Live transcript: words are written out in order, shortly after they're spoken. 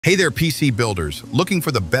Hey there, PC builders. Looking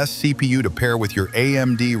for the best CPU to pair with your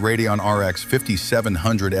AMD Radeon RX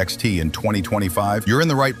 5700 XT in 2025? You're in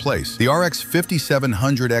the right place. The RX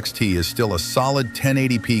 5700 XT is still a solid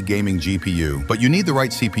 1080p gaming GPU, but you need the right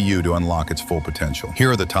CPU to unlock its full potential. Here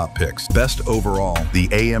are the top picks. Best overall, the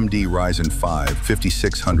AMD Ryzen 5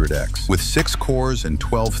 5600X. With 6 cores and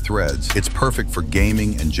 12 threads, it's perfect for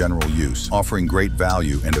gaming and general use, offering great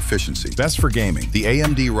value and efficiency. Best for gaming, the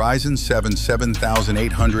AMD Ryzen 7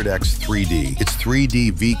 7800X 3D. Its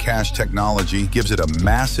 3D V-Cache technology gives it a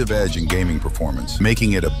massive edge in gaming performance,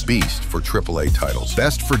 making it a beast for AAA titles.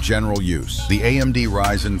 Best for general use, the AMD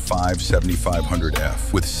Ryzen 5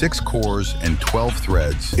 7500F. With 6 cores and 12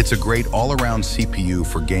 threads, it's a great all-around CPU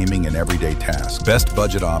for gaming and everyday tasks. Best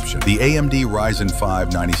budget option, the AMD Ryzen 5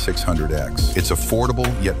 9600X. It's affordable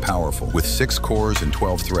yet powerful, with 6 cores and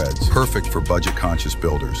 12 threads, perfect for budget-conscious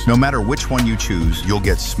builders. No matter which one you choose, you'll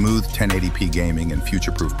get smooth 1080p gaming and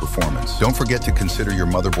future-proof performance. Don't forget to consider your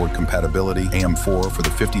motherboard compatibility: AM4 for the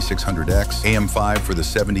 5600X, AM5 for the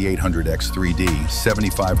 7800X 3D,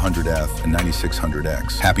 7500F, and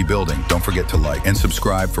 9600X. Happy building. Don't forget to like and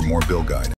subscribe for more build guide.